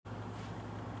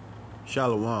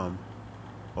Shalom.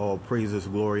 All praises,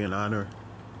 glory, and honor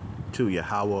to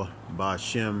Yahweh,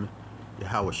 Ba'ashem,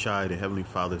 Yahweh Shai. The Heavenly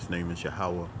Father's name is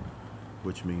Yahweh,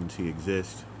 which means He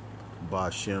exists.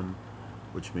 Ba'ashem,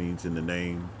 which means in the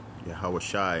name. Yahweh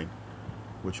Shai,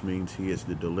 which means He is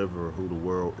the deliverer, who the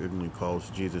world ignorantly calls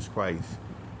Jesus Christ.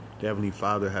 The Heavenly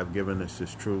Father have given us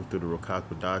this truth through the Ruach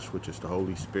HaKodesh, which is the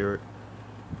Holy Spirit.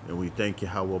 And we thank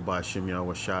Yahweh, Ba'ashem,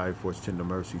 Yahweh Shai, for His tender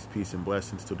mercies, peace, and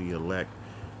blessings to the elect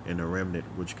and the remnant,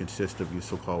 which consists of you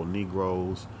so-called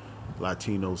Negroes,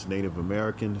 Latinos, Native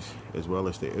Americans, as well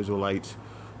as the Israelites,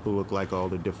 who look like all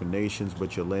the different nations,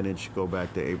 but your lineage go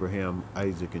back to Abraham,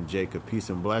 Isaac, and Jacob. Peace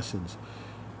and blessings.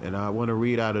 And I want to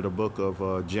read out of the book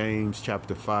of James,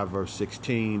 chapter 5, verse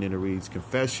 16, and it reads,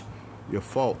 "Confess your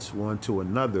faults one to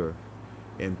another,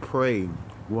 and pray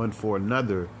one for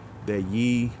another, that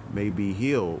ye may be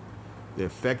healed. The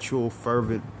effectual,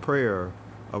 fervent prayer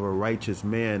of a righteous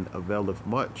man availeth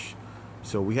much."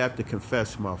 So we have to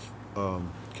confess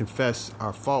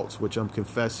our faults, which I'm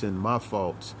confessing my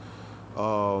faults.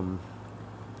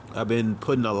 I've been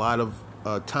putting a lot of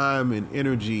time and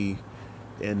energy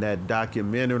in that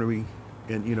documentary,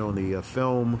 and in the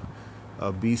film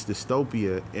Beast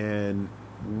Dystopia. And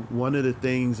one of the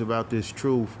things about this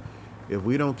truth, if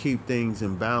we don't keep things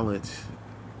in balance,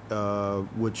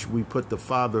 which we put the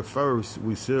Father first,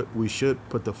 we should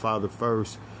put the Father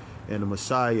first and the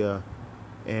Messiah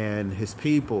and His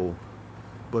people.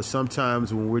 But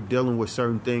sometimes when we're dealing with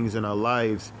certain things in our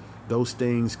lives, those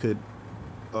things could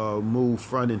move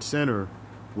front and center,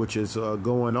 which is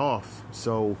going off.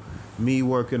 So me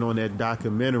working on that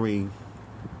documentary,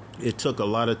 it took a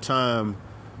lot of time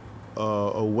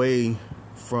away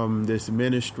from this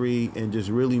ministry and just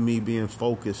really me being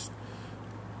focused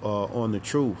on the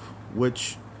truth,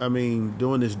 which, I mean,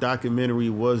 doing this documentary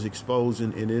was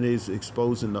exposing, and it is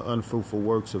exposing the unfruitful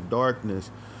works of darkness,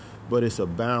 but it's a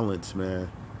balance, man.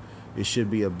 It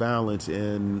should be a balance,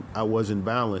 and I wasn't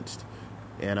balanced.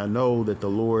 And I know that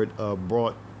the Lord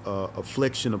brought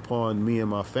affliction upon me and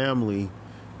my family,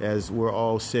 as we're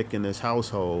all sick in this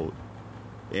household.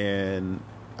 And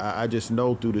I just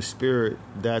know through the Spirit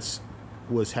that's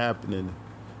what's happening.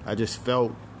 I just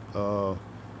felt,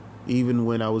 even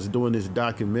when I was doing this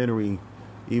documentary,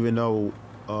 even though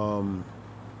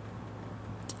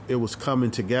it was coming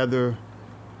together,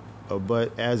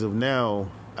 but as of now,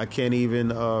 I can't even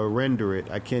render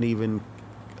it. I can't even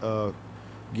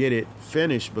get it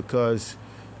finished, because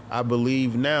I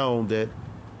believe now that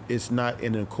it's not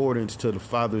in accordance to the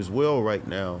Father's will right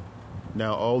now.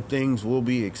 Now all things will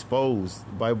be exposed.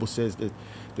 The Bible says that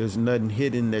there's nothing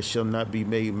hidden that shall not be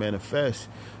made manifest.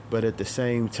 But at the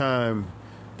same time,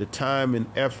 the time and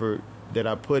effort that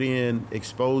I put in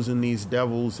exposing these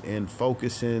devils and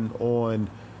focusing on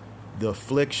the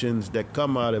afflictions that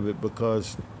come out of it,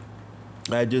 because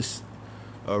I just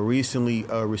recently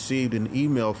received an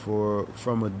email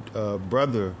from a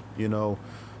brother,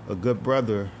 a good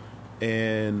brother,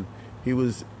 and he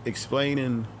was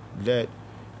explaining that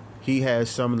he has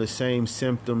some of the same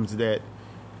symptoms that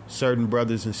certain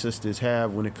brothers and sisters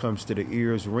have when it comes to the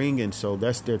ears ringing. So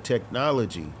that's their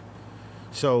technology.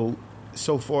 So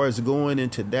far as going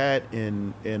into that,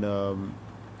 and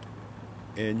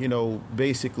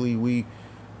basically we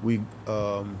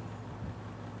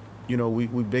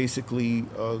basically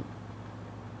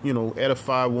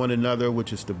edify one another,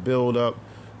 which is to build up,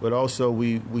 but also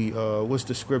we what's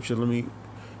the scripture? Let me,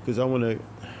 because I want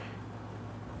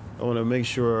to make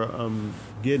sure I'm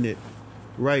getting it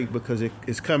right, because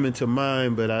it's coming to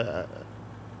mind, but I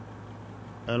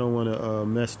don't want to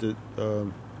mess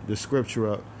the scripture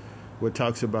up, where it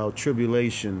talks about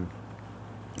tribulation.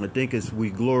 I think it's we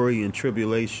glory in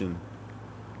tribulation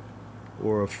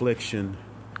or affliction.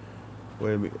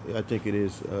 I think it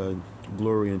is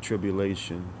glory in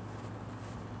tribulation.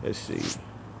 Let's see.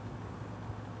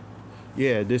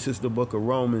 Yeah, this is the book of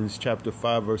Romans, chapter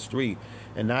 5, verse 3.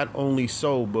 "And not only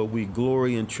so, but we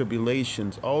glory in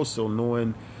tribulations also,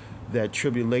 knowing that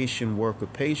tribulation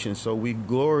worketh patience." So we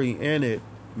glory in it,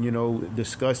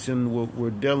 discussing what we're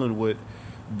dealing with,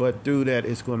 but through that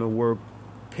it's going to work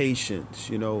patience.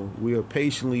 We are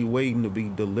patiently waiting to be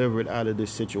delivered out of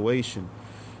this situation.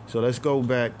 So let's go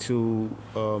back to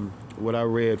what I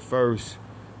read first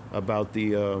about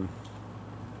the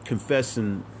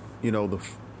confessing,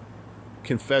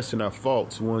 confessing our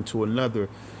faults one to another.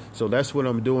 So that's what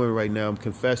I'm doing right now. I'm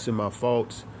confessing my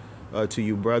faults to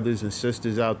you brothers and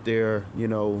sisters out there.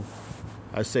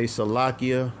 I say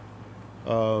Salakia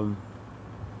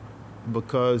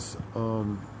because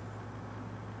the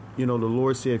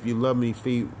Lord said, if you love me,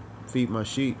 feed my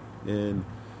sheep. And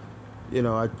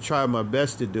I try my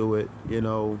best to do it.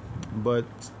 but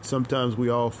sometimes we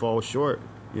all fall short.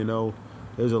 You know,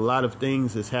 there's a lot of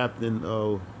things that's happening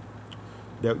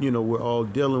that, you know, we're all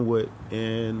dealing with,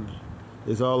 and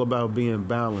it's all about being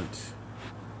balanced.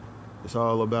 It's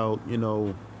all about, you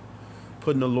know,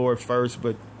 putting the Lord first,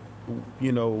 but,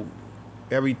 you know,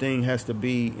 everything has to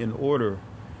be in order.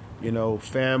 You know,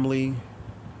 family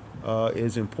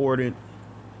is important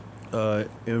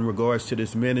in regards to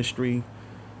this ministry,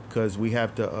 because we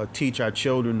have to teach our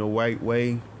children the right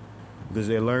way, because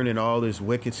they're learning all this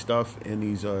wicked stuff in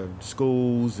these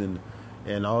schools and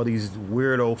all these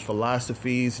weirdo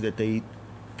philosophies that they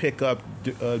pick up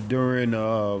during,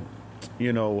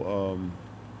 you know,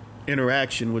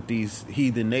 interaction with these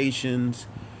heathen nations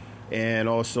and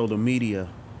also the media.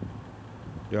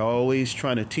 They're always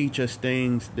trying to teach us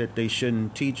things that they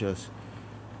shouldn't teach us,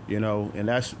 you know, and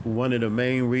that's one of the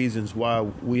main reasons why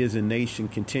we as a nation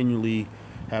continually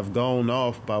have gone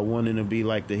off by wanting to be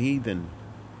like the heathen.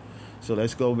 So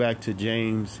let's go back to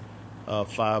James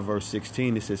 5 verse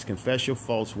 16. It says, confess your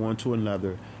faults one to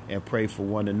another and pray for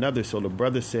one another. So the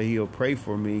brother said he'll pray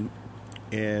for me,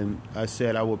 and I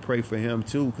said I would pray for him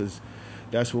too, because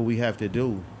that's what we have to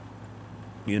do.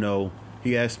 You know,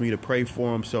 he asked me to pray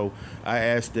for him, so I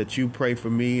asked that you pray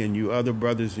for me, and you other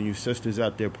brothers and you sisters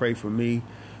out there pray for me,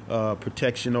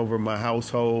 protection over my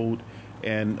household,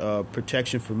 and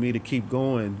protection for me to keep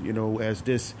going, you know, as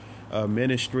this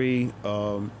ministry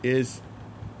is,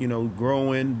 you know,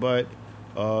 growing. But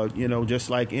you know, just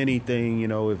like anything, you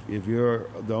know, if you're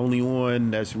the only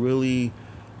one that's really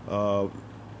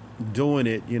doing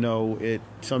it, you know, it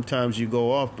sometimes you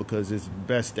go off, because it's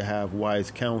best to have wise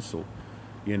counsel.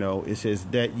 You know, it says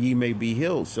that ye may be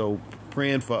healed. So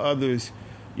praying for others,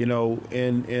 you know,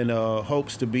 in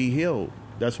hopes to be healed.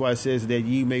 That's why it says that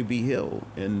ye may be healed.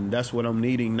 And that's what I'm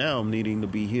needing now. I'm needing to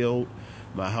be healed,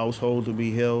 my household to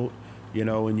be healed, you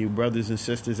know, and you brothers and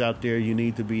sisters out there, you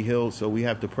need to be healed. So we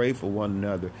have to pray for one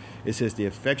another. It says the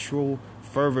effectual,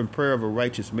 fervent prayer of a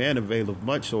righteous man availeth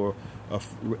much, or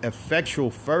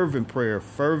effectual, fervent prayer,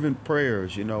 fervent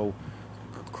prayers, you know,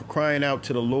 crying out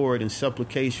to the Lord in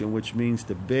supplication, which means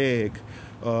to beg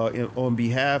on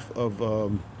behalf of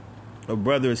a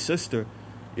brother or sister,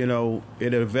 you know,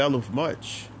 it availeth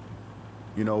much,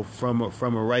 you know, from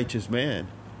a righteous man.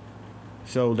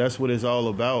 So that's what it's all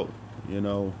about, you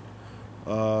know.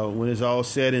 When it's all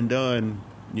said and done,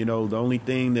 you know, the only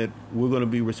thing that we're going to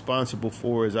be responsible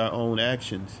for is our own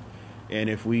actions. And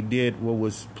if we did what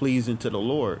was pleasing to the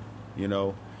Lord, you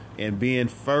know, and being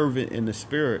fervent in the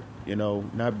spirit, you know,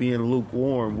 not being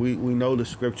lukewarm. We know the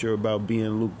scripture about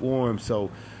being lukewarm. So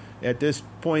at this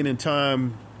point in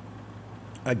time,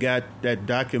 I got that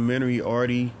documentary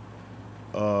already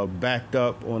backed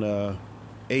up on a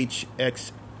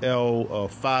HXL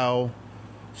file.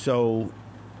 So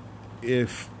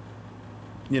if,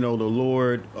 you know, the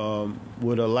Lord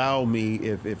would allow me,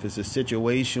 if it's a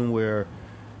situation where,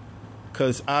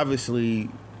 because obviously,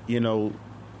 you know,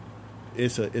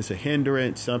 it's a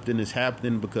hindrance, something is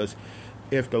happening, because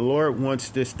if the Lord wants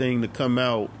this thing to come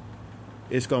out,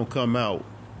 it's going to come out,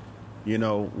 you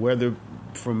know, whether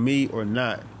from me or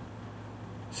not.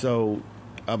 So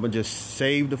I'm going to just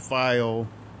save the file,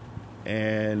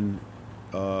 and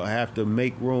I have to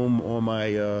make room on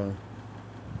my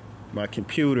my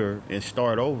computer and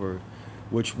start over,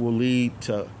 which will lead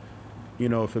to, you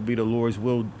know, if it be the Lord's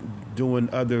will, doing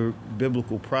other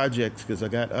biblical projects, because I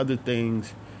got other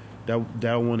things that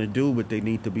I want to do, but they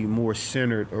need to be more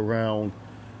centered around,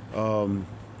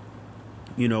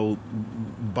 you know,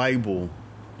 Bible,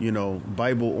 you know,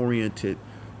 Bible oriented.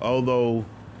 Although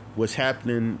what's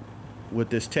happening with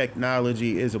this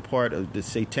technology is a part of the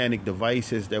satanic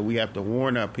devices that we have to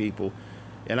warn our people.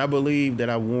 And I believe that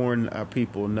I warn our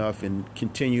people enough, and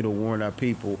continue to warn our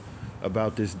people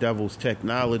about this devil's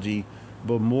technology.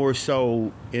 But more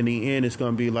so, in the end, it's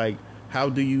going to be like, how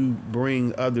do you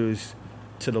bring others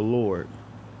to the Lord?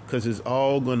 Because it's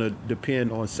all going to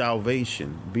depend on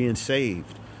salvation, being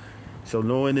saved. So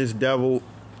knowing this devil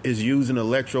is using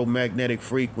electromagnetic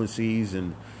frequencies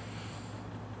and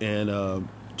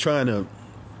trying to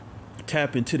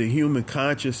tap into the human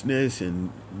consciousness,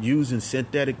 and using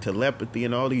synthetic telepathy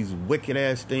and all these wicked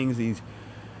ass things these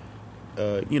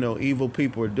you know, evil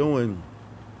people are doing,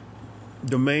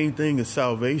 the main thing is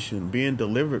salvation, being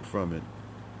delivered from it.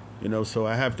 You know, so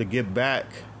I have to get back,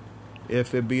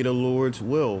 if it be the Lord's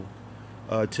will,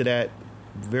 to that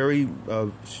very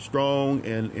strong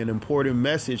and important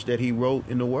message that he wrote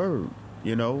in the Word,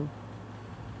 you know,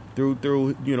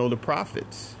 through you know, the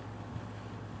prophets.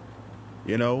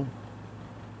 You know,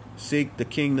 seek the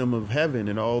kingdom of heaven,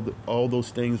 and all those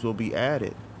things will be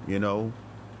added, you know.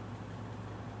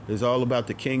 It's all about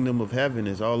the kingdom of heaven.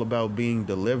 It's all about being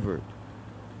delivered.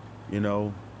 You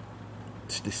know,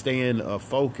 staying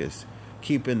focused,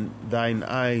 keeping thine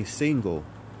eye single.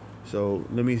 So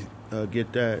let me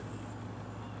get that.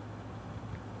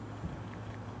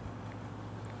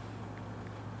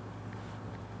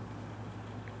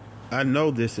 I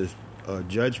know this is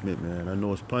judgment, man. I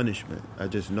know it's punishment. I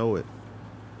just know it.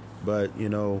 But, you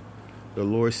know, the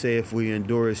Lord said if we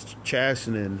endure his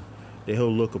chastening, that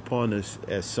he'll look upon us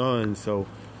as sons. So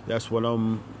that's what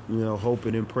I'm,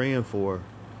 hoping and praying for.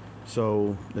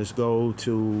 So let's go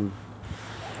to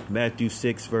Matthew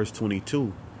 6, verse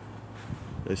 22.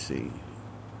 Let's see.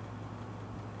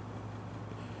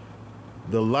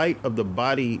 The light of the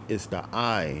body is the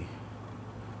eye.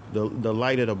 The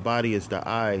light of the body is the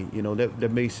eye.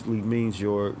 That basically means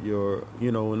your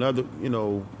another,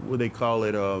 what they call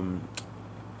it,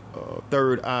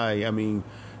 third eye. I mean,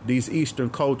 these Eastern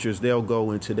cultures, they'll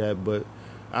go into that, but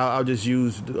I'll just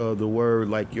use the word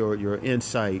like your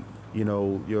insight,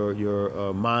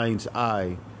 your mind's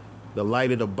eye. The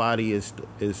light of the body is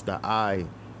the eye.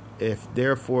 If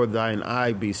therefore thine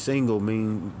eye be single,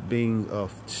 mean being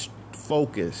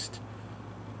focused,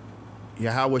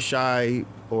 Yahweh Shai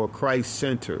or Christ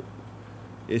centered.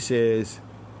 It says,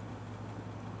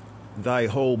 thy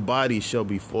whole body shall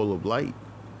be full of light.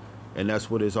 And that's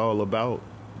what it's all about.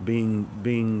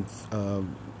 Being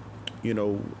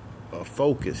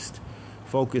focused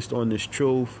on this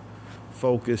truth,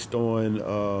 focused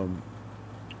on,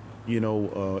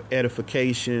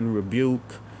 edification,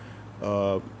 rebuke,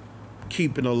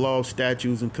 keeping the law,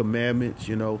 statutes, and commandments.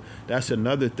 That's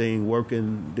another thing,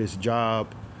 working this job.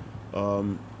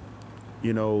 And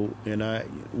I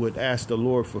would ask the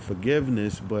Lord for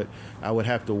forgiveness, but I would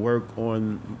have to work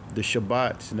on the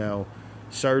Shabbats. Now,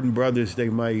 certain brothers, they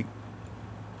might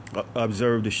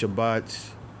observe the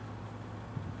Shabbats,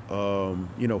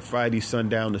 Friday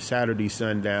sundown to Saturday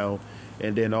sundown.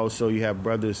 And then also you have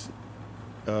brothers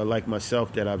like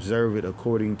myself that observe it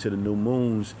according to the new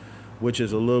moons, which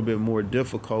is a little bit more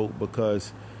difficult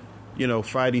because,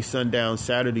 Friday sundown,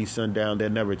 Saturday sundown,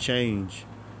 that never change.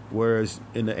 Whereas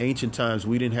in the ancient times,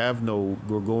 we didn't have no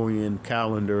Gregorian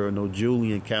calendar or no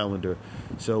Julian calendar.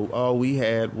 So all we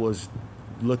had was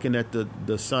looking at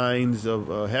the signs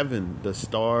of heaven, the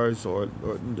stars or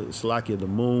the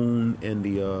moon and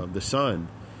the sun.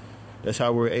 That's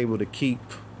how we're able to keep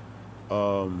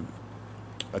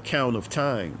account of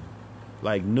time.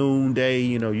 Like noonday,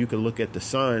 you can look at the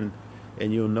sun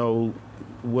and you'll know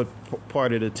what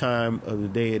part of the time of the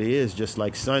day it is, just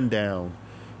like sundown.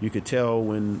 You could tell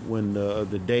when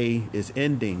the day is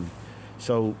ending.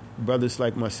 So brothers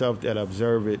like myself that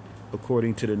observe it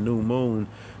according to the new moon,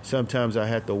 sometimes I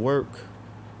had to work.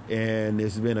 And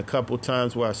there's been a couple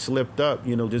times where I slipped up,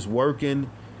 just working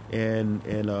and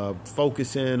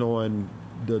focusing on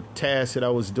the task that I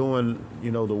was doing,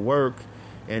 the work.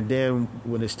 And then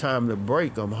when it's time to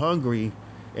break, I'm hungry.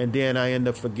 And then I end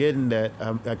up forgetting that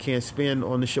I can't spend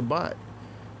on the Shabbat.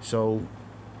 So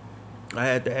I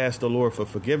had to ask the Lord for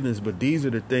forgiveness, but these are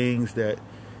the things that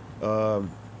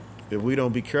if we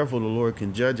don't be careful, the Lord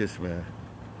can judge us, man.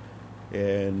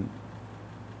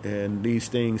 And these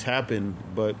things happen,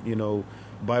 but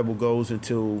Bible goes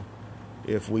into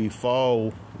if we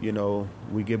fall,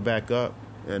 we get back up,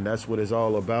 and that's what it's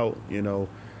all about.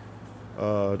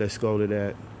 Let's go to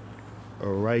that. A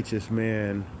righteous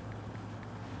man.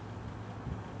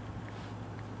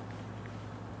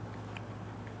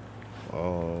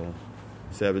 Oh.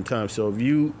 7 times. So if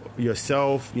you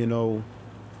yourself, or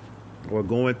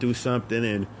going through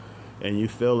something and you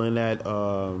feeling that,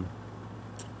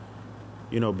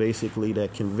 basically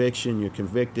that conviction, you're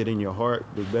convicted in your heart,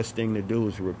 the best thing to do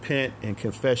is repent and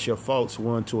confess your faults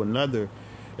one to another.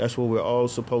 That's what we're all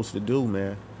supposed to do,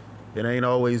 man. It ain't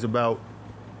always about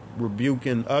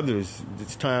rebuking others.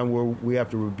 It's time where we have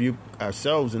to rebuke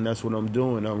ourselves, and that's what I'm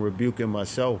doing. I'm rebuking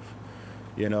myself.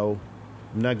 I'm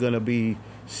not going to be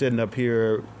sitting up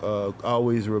here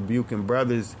always rebuking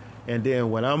brothers, and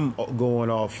then when I'm going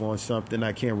off on something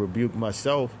I can't rebuke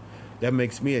myself. That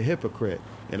makes me a hypocrite,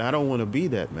 and I don't want to be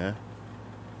that, man.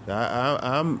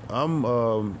 I'm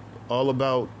all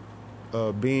about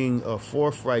being a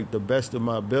forthright, the best of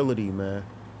my ability, man.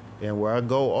 And where I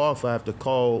go off, I have to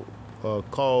call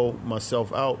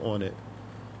myself out on it,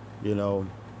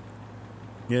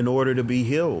 in order to be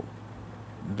healed.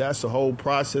 That's the whole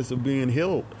process of being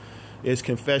healed. Is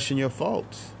confessing your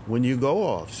faults when you go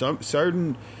off.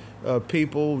 Certain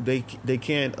people they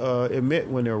can't admit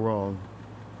when they're wrong.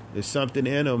 There's something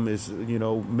in them is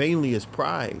mainly is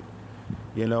pride.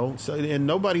 So and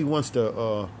nobody wants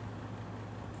to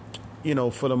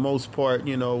for the most part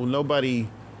nobody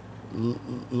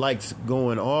likes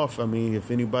going off. I mean,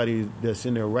 if anybody that's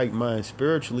in their right mind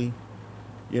spiritually,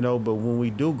 but when we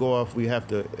do go off, we have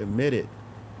to admit it.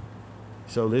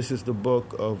 So this is the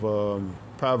book of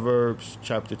Proverbs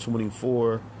chapter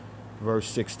 24, verse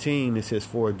 16. It says,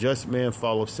 "For a just man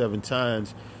falleth 7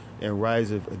 times and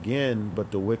riseth again,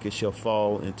 but the wicked shall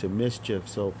fall into mischief."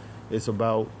 So it's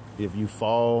about, if you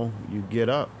fall, you get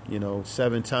up.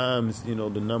 7 times, the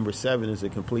number 7 is a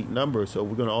complete number. So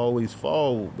we're going to always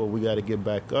fall, but we got to get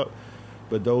back up.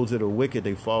 But those that are wicked,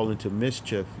 they fall into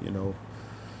mischief,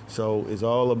 So it's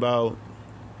all about,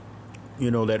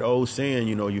 that old saying,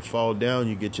 you fall down,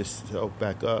 you get yourself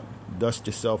back up, dust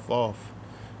yourself off,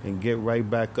 and get right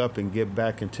back up and get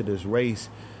back into this race.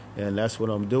 And that's what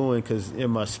I'm doing, because in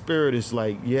my spirit, it's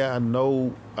like, yeah, I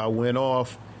know I went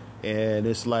off, and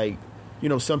it's like,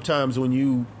 sometimes when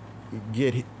you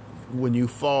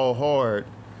fall hard,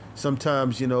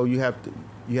 sometimes, you have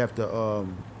to,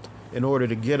 in order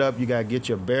to get up, you got to get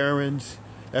your bearings.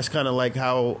 That's kind of like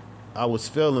how I was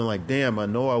feeling, like, damn, I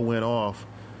know I went off,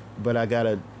 but I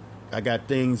got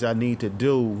things I need to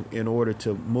do in order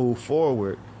to move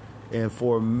forward. And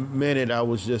for a minute, I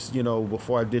was just,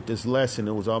 before I did this lesson,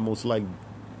 it was almost like,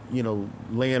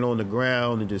 laying on the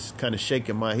ground and just kind of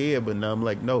shaking my head. But now I'm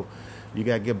like, no, you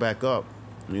got to get back up.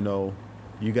 You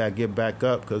got to get back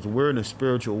up, because we're in a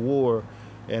spiritual war,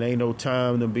 and ain't no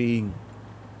time to be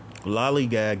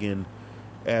lollygagging,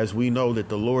 as we know that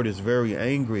the Lord is very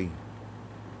angry,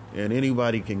 and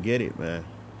anybody can get it, man.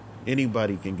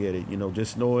 Anybody can get it.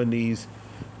 Just knowing these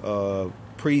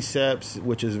precepts,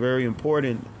 which is very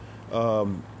important.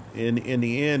 In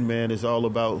the end, man, it's all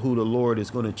about who the Lord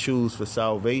is going to choose for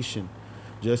salvation.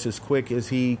 Just as quick as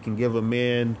He can give a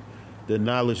man the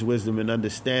knowledge, wisdom, and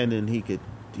understanding, He could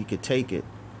take it.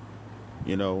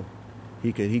 He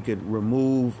could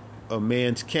remove a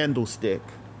man's candlestick,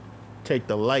 take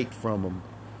the light from him.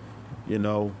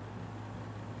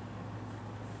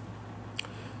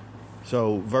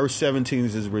 So verse 17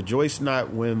 says, "Rejoice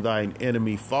not when thine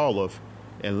enemy falleth,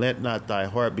 and let not thy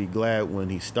heart be glad when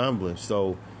he stumbleth."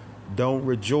 So don't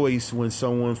rejoice when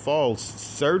someone falls.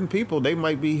 Certain people, they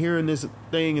might be hearing this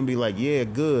thing and be like, yeah,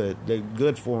 good. They're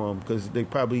good for them, because they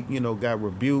probably, got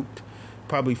rebuked,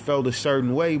 probably felt a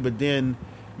certain way. But then,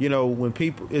 when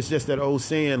people, it's just that old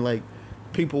saying, like,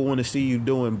 people want to see you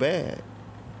doing bad,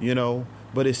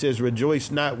 but it says,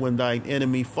 "Rejoice not when thine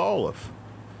enemy falleth."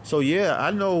 So, yeah,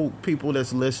 I know people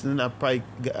that's listening. I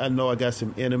know I got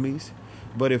some enemies.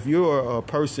 But if you're a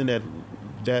person that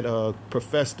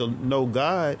profess to know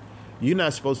God, you're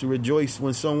not supposed to rejoice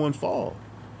when someone falls.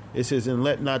 It says, "And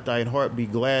let not thine heart be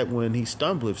glad when he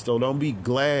stumbleth." So don't be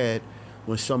glad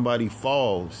when somebody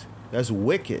falls. That's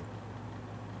wicked.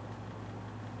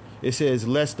 It says,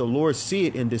 "Lest the Lord see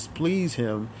it and displease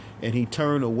him, and he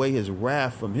turn away his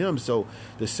wrath from him." So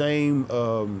the same,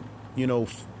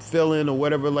 feeling or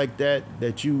whatever like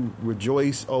that you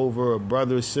rejoice over a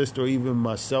brother or sister, or even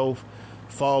myself,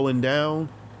 falling down,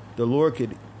 the Lord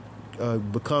could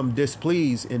become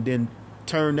displeased and then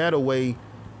turn that away,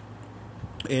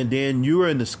 and then you're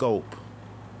in the scope.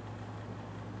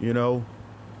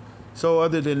 So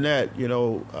other than that,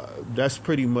 that's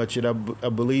pretty much it. I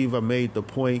believe I made the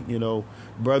point.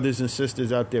 Brothers and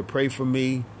sisters out there, pray for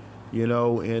me,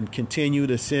 and continue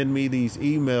to send me these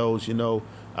emails.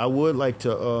 I would like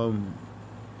to,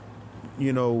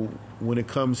 when it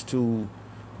comes to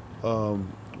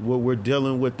what we're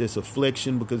dealing with, this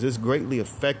affliction, because it's greatly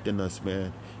affecting us,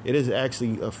 man. It is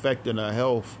actually affecting our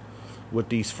health with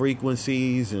these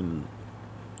frequencies and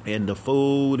the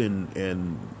food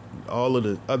and all of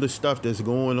the other stuff that's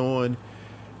going on.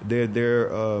 They're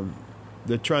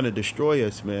trying to destroy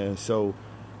us, man. So,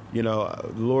 the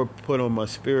Lord put on my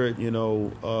spirit,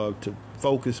 to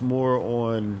focus more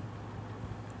on,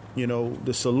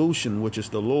 the solution, which is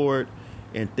the Lord,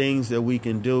 and things that we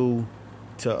can do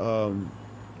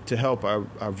to help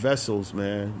our vessels,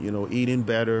 man. Eating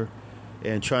better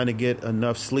and trying to get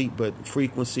enough sleep. But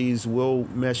frequencies will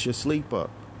mess your sleep up.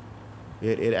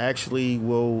 It actually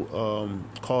will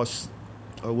cause,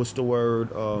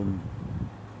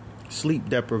 sleep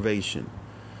deprivation.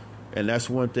 And that's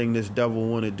one thing this devil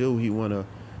want to do. He want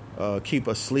to keep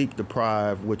us sleep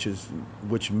deprived,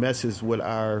 which messes with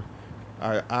our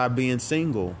being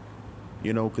single.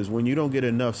 Because when you don't get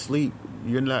enough sleep,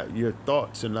 your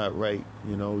thoughts are not right.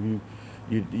 You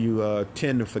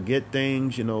tend to forget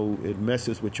things. It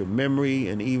messes with your memory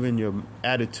and even your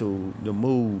attitude, the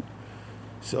mood.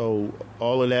 So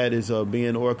all of that is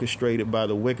being orchestrated by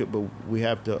the wicked. But we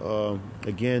have to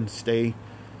again stay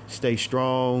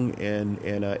strong and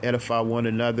edify one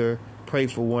another, pray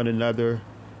for one another,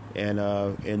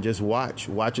 and just watch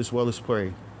as well as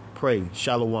pray. pray.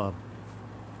 Shalom.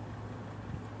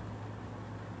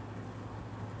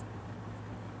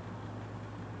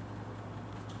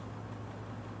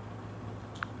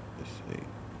 Let's see.